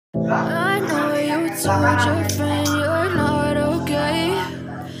I know you told your friend you're not okay.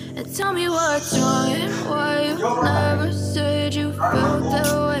 And tell me what's wrong and why you never said you felt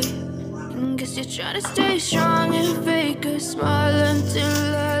that way. And guess you're trying to stay strong and fake a smile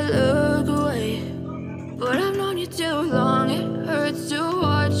until I look away. But I've known you too long, it hurts to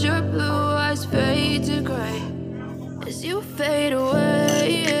watch your blue eyes fade to gray as you fade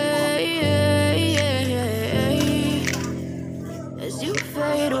away, as you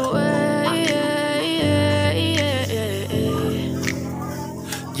fade away.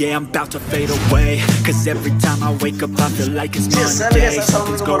 Yeah, I'm about to fade away, cause every time I wake up I feel like it's Monday.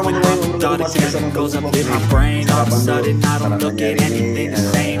 Something's going wrong, thought of chemicals up in my brain. All of a sudden I don't look at anything the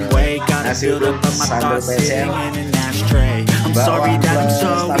same way. Gotta build up of my thoughts sitting in an ashtray. I'm sorry that I'm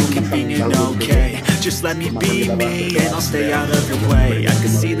so inconvenient, okay. Just let me be me and I'll stay out of your way. I can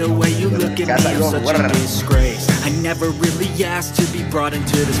see the way you look at me, I'm such a disgrace. I never really asked to be brought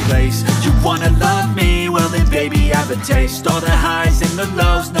into this place. You wanna love me? Well then baby have a taste. All the highs and the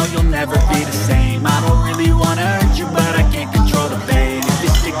lows, no you'll never be the same. I don't really wanna hurt you but I can't control the pain. If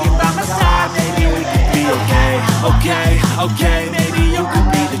you're sticking by my side, maybe we could be okay. Okay, maybe you could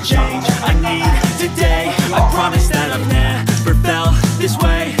be the change I need today. I promise that I've never felt this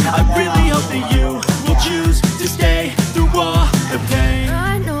way. I really hope that you will choose to stay through all the pain.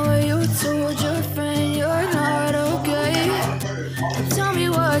 I know you told your friend you're not okay. And tell me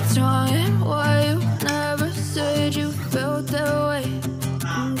what's wrong and why you never said you felt that way.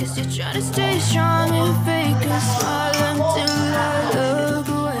 Guess you're trying to stay strong and fake a smile until I look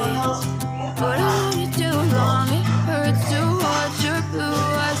away. But I know you too long, it hurts to watch your blue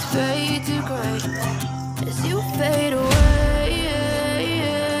eyes fade to gray as you fade away.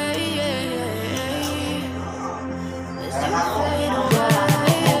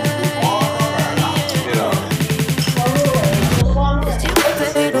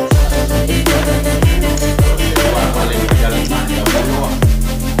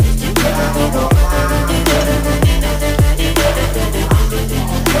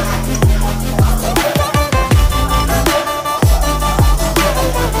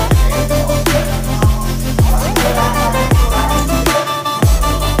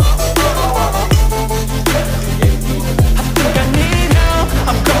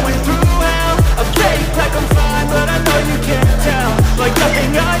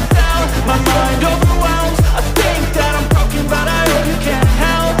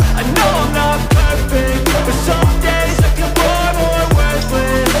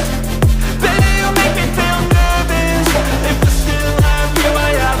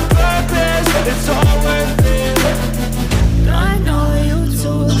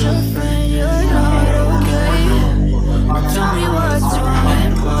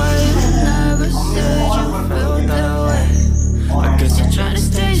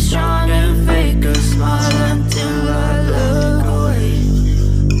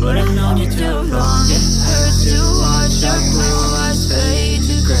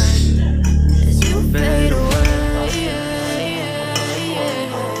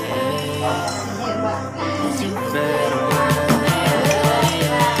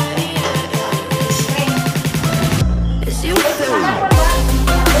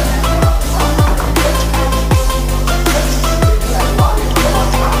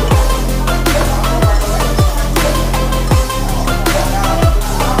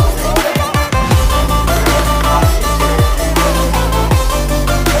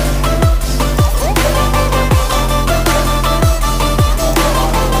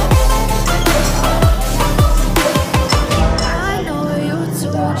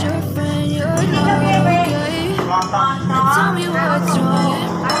 Tell me what's wrong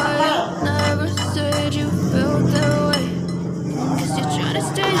and why you never said you felt that way. Guess you're trying to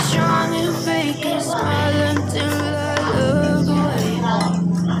stay strong and fake a smile until I look away.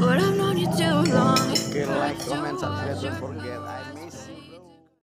 But I've known you too long. Okay, like, comment, subscribe, don't forget.